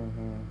together.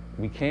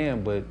 We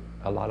can, but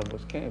a lot of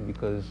us can't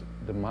because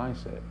the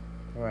mindset.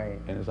 Right.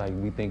 And it's like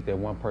we think that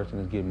one person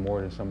is getting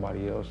more than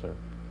somebody else, or,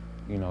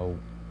 you know,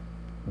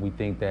 we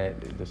think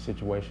that the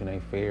situation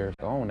ain't fair.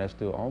 That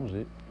still owns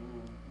it.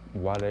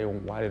 why they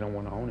don't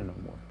want to own it no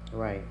more.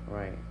 Right,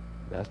 right.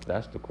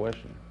 That's the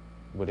question.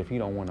 But if he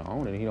don't want to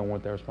own it, he don't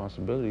want that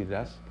responsibility.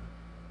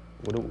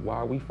 Why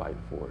are we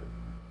fighting for it?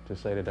 To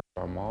say that that's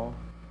our mall?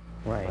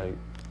 Right.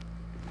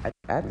 Like,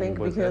 I think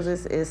because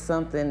it's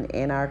something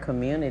in our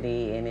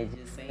community, and it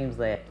just seems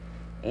that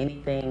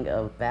anything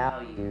of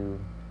value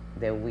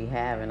that we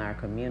have in our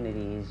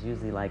community is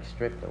usually like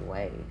stripped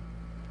away.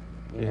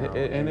 You know?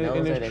 And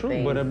it's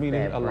true, but I mean,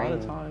 a lot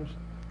of times.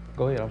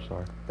 Go ahead. I'm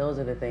sorry. Those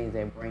are the things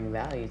that bring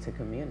value to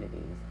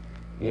communities.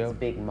 It's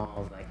big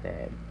malls like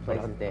that,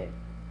 places that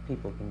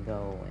people can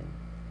go and.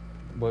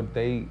 But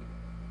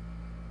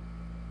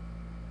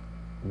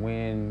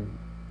when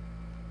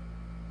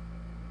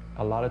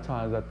a lot of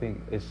times I think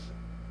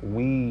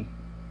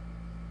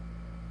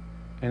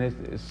and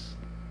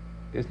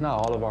it's not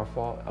all of our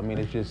fault. I mean,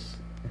 it's just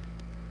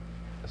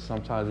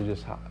sometimes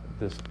it's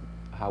just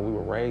how we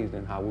were raised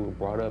and how we were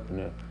brought up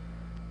in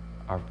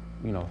our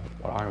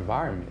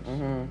environments.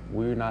 Mm-hmm.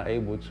 We're not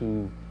able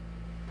to.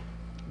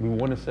 We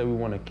want to say we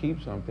want to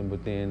keep something,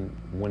 but then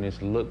when it's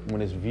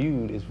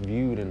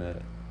viewed in a,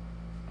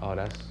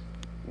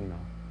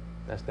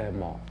 that's that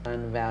mall.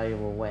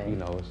 Unvaluable way.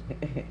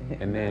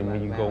 And then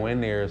when you go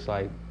in there, it's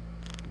like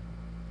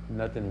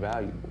nothing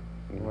valuable.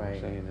 You know what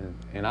I'm saying?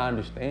 And I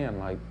understand,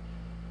 like,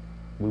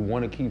 we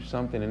want to keep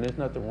something, and there's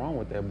nothing wrong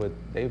with that, but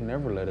they've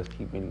never let us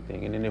keep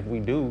anything. And then if we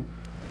do,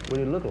 what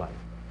did it look like?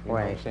 You know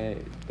what I'm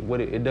saying?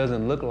 It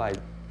doesn't look like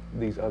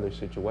these other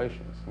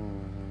situations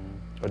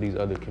or these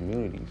other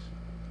communities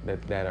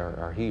that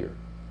are here.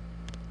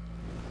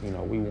 We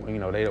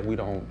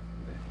don't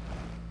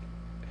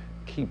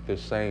keep the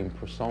same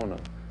persona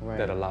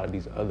that a lot of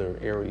these other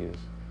areas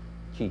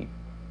keep,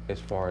 as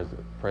far as the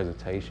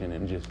presentation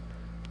and just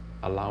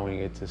allowing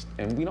it to,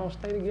 and we don't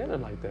stay together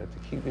like that to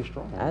keep it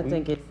strong. I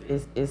think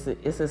it's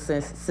a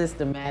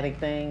systematic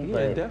thing. Yeah,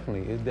 it's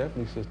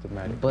definitely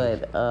systematic.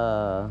 But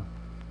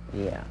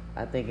yeah,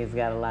 I think it's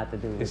got a lot to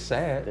do with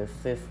the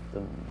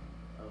system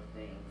of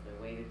things, the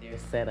way that they're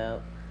set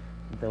up,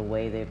 the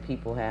way that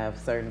people have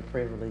certain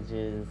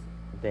privileges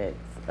that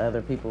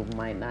other people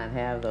might not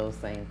have those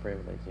same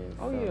privileges.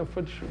 Oh yeah,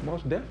 for sure,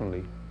 most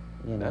definitely.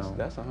 That's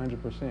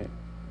 100%.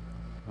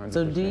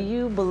 So do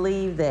you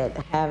believe that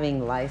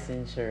having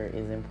licensure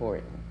is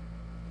important?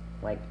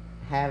 Like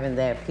having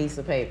that piece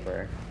of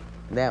paper,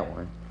 that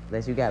one,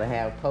 that you gotta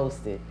have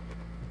posted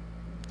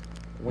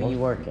when you're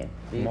working.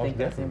 Do you think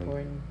that's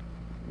important?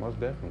 Most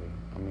definitely.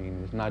 I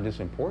mean, it's not just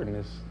important,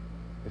 it's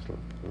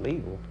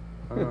legal.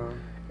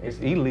 It's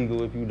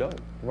illegal if you don't.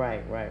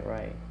 Right.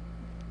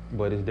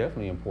 But it's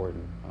definitely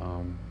important.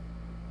 I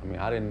mean,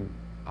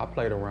 I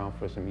played around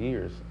for some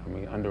years. I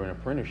mean, under an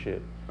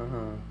apprenticeship.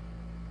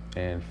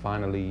 And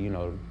finally,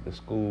 the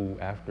school,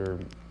 after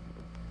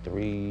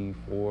 3,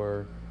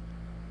 4,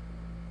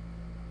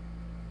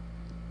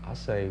 I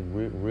say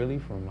really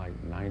from like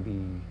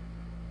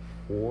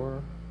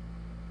 94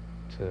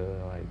 to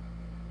like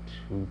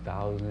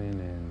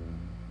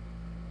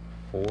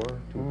 2004,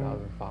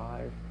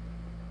 2005.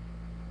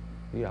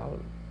 Yeah,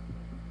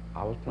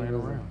 I was playing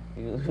around.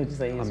 Would you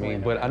say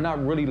but I'm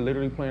not really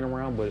literally playing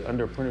around, but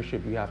under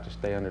apprenticeship, you have to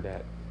stay under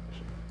that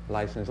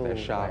license, that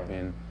shop.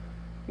 And,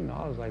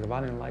 I was like, if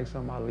I didn't like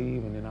something, I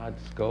leave, and then I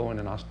just go, and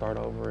then I start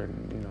over,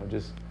 and,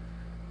 just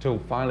till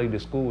finally the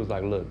school was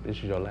like, look, this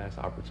is your last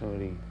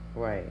opportunity.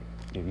 Right.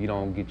 If you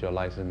don't get your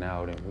license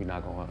now, then we're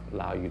not going to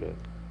allow you to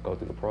go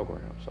through the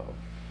program. So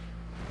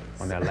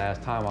on that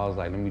last time, I was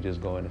like, let me just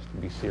go in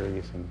and be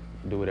serious and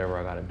do whatever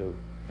I got to do.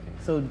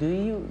 So do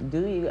you,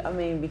 I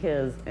mean,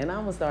 because, and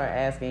I'm gonna start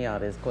asking y'all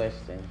this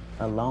question,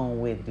 along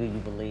with, do you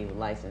believe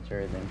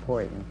licensure is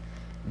important?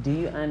 Do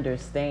you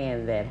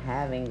understand that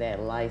having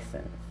that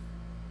license,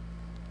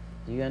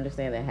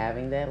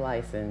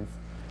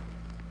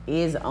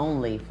 is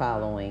only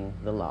following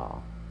the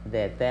law?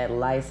 That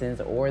license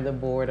or the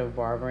Board of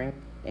Barbering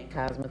and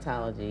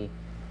Cosmetology,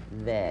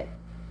 that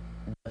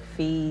the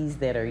fees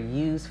that are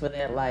used for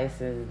that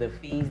license, the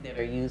fees that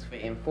are used for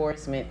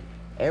enforcement,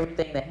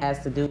 everything that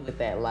has to do with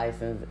that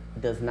license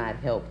does not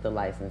help the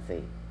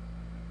licensee?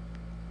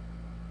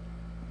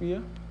 Yeah.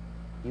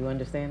 You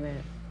understand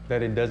that?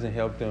 That it doesn't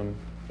help them.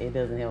 It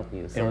doesn't help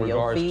you. So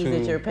your fees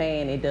that you're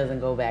paying, it doesn't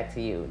go back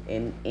to you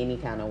in any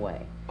kind of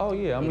way. Oh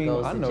yeah, I mean, I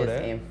know that. It goes to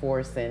just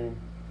enforcing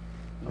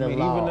the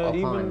law upon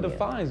you. Even the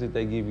fines that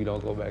they give you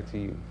don't go back to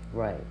you.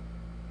 Right.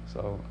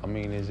 So, I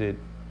mean, is it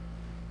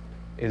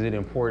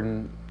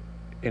important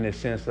in the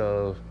sense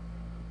of,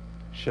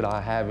 should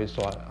I have it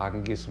so I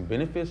can get some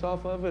benefits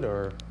off of it,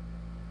 or,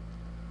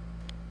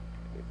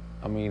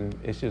 I mean,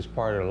 it's just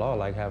part of the law,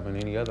 like having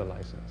any other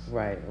license.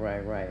 Right.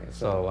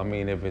 So, I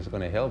mean, if it's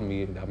going to help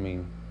me, I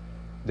mean,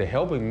 the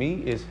helping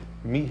me is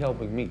me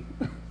helping me.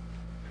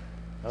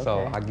 Okay.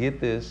 So I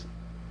get this,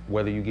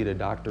 whether you get a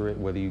doctorate,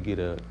 whether you get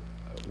an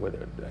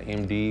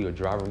MD or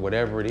driver,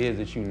 whatever it is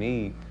that you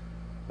need,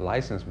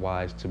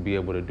 license-wise, to be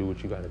able to do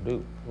what you got to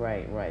do.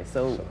 Right.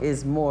 So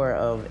it's more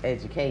of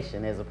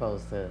education as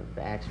opposed to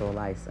the actual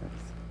license.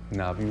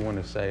 Now, if you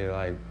want to say,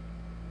 like,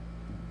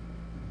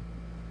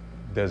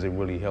 does it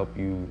really help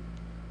you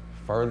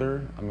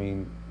further? I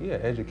mean, Yeah,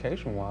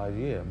 education-wise,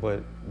 yeah.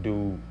 But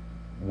do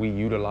we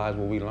utilize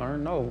what we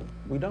learn? No,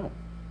 we don't.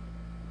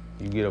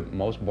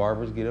 Most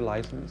barbers get a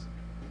license,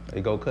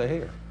 they go cut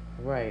hair.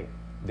 Right.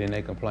 Then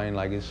they complain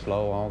like it's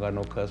slow, I don't got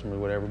no customers,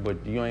 whatever.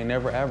 But you ain't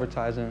never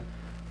advertising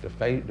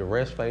the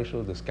rest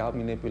facials, the scalp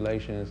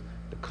manipulations,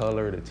 the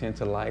color, the tint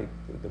to light,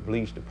 the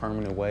bleach, the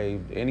permanent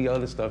wave, any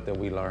other stuff that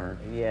we learn.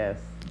 Yes.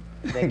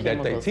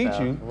 That they teach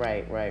you.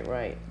 Right.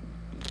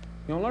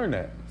 You don't learn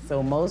that.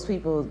 So most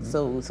people,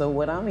 so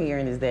what I'm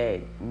hearing is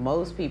that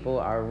most people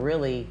are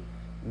really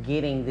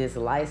getting this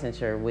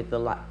licensure which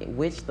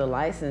the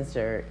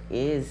licensure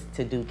is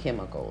to do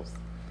chemicals,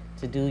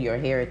 to do your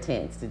hair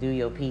tints, to do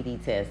your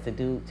PD test,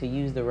 to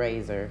use the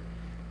razor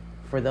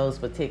for those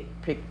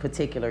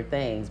particular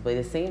things. But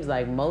it seems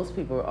like most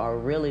people are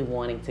really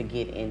wanting to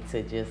get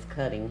into just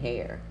cutting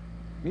hair.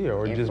 Yeah,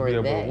 or and just be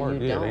able to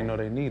work. Yeah, they know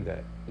they need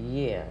that.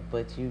 Yeah,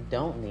 but you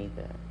don't need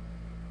that.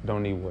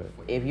 Don't need what?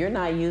 If you're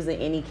not using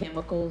any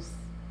chemicals,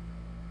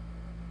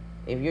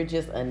 if you're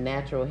just a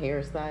natural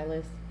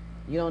hairstylist,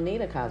 you don't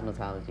need a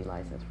cosmetology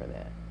license for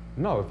that.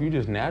 No, if you're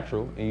just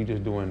natural and you're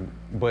just doing,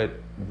 but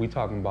we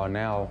talking about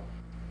now,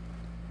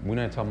 we're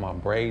not talking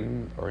about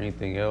braiding or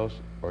anything else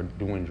or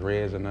doing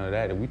dreads or none of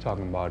that. If we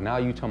talking about now,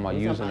 you talking about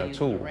using a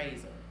tool.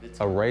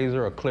 A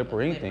razor, a clip,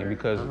 or anything,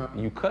 because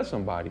you cut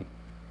somebody,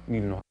 you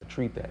need to know how to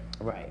treat that.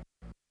 Right.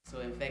 So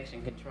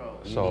infection control.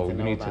 You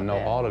need to know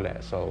all of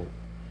that. So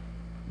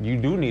you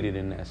do need it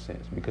in that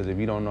sense, because if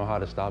you don't know how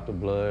to stop the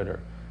blood or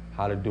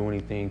how to do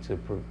anything to,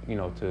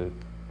 to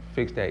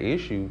fix that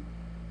issue,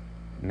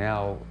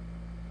 now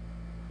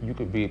you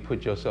could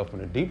put yourself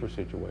in a deeper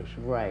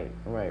situation. Right.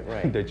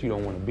 That you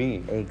don't want to be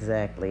in.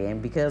 Exactly.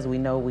 And because we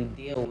know we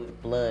deal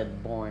with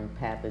blood-borne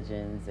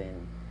pathogens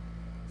and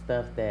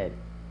stuff that,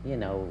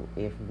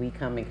 if we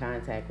come in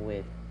contact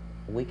with,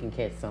 we can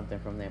catch something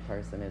from that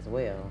person as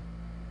well.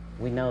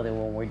 We know that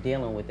when we're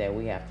dealing with that,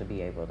 we have to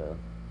be able to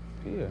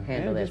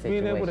handle that situation. And just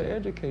being able to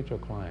educate your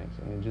clients.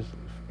 And just,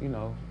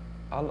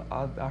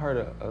 I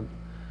heard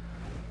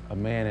a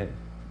man that,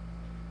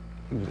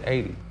 he was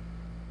 80.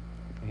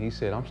 And he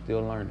said, I'm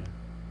still learning.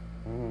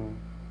 Mm-hmm.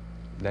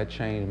 That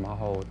changed my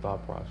whole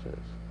thought process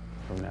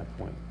from that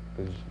point.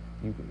 Because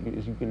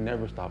you can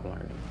never stop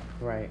learning.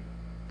 Right.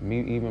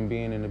 Me even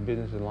being in the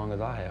business as long as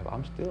I have,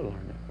 I'm still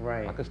learning.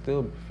 Right. I can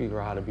still figure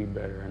out how to be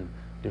better and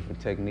different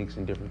techniques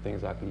and different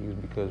things I can use,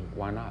 because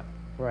why not?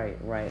 Right.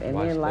 And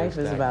then life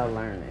is about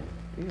learning.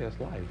 Yeah, it's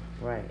life.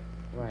 Right.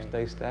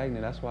 Stay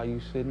stagnant. That's why you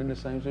sitting in the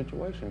same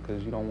situation,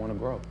 because you don't want to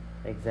grow.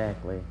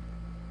 Exactly.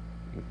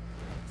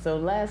 So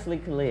lastly,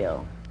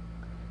 Kahil,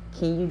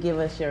 can you give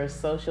us your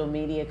social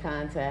media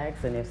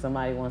contacts, and if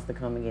somebody wants to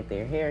come and get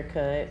their hair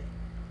cut,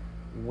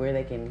 where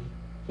they can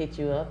hit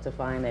you up to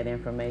find that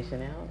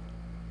information out?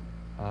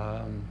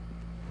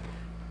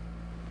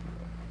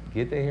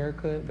 Get their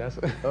haircut. That's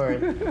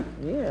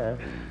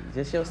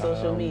just your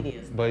social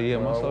media. But yeah,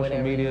 my social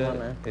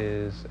media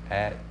is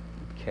at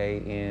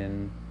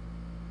KN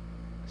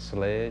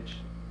Sledge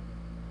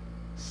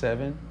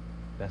 7.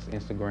 That's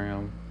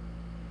Instagram.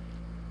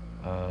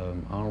 I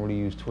don't really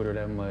use Twitter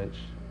that much,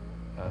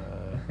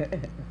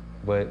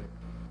 but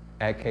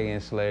at KN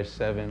Sledge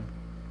 7.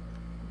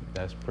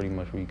 That's pretty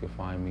much where you can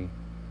find me.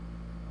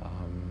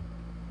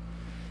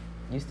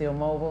 You still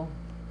mobile?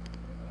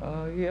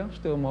 Yeah, I'm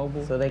still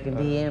mobile. So they can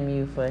DM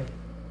you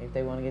if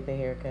they want to get their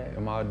hair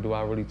cut? Do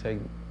I really take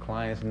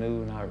clients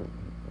new? Not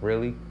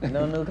really.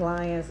 No new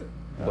clients?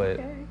 But,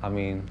 I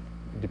mean,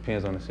 it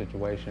depends on the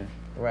situation.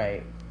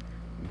 Right.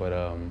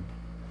 But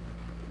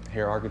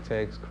Hair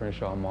Architects,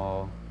 Crenshaw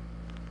Mall,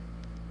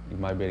 you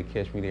might be able to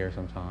catch me there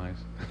sometimes.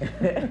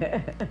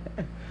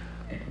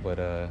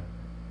 But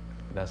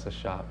that's a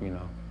shop,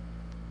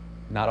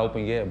 Not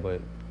open yet, but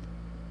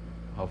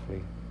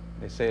hopefully.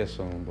 They say it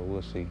soon, but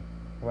we'll see.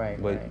 Right.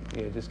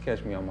 Yeah, just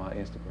catch me on my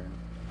Instagram.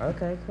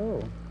 Okay,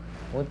 cool.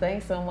 Well,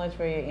 thanks so much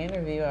for your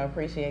interview. I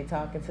appreciate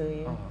talking to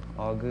you. Oh,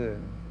 all good.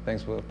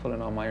 Thanks for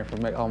pulling all my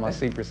information, all my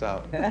secrets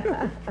out.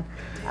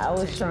 I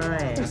was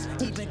trying.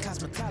 Even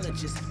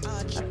cosmetologists,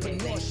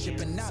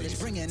 entrepreneurship and knowledge,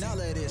 bringing all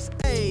of this.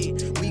 Hey,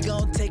 we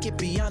gon' take it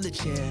beyond the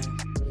chair.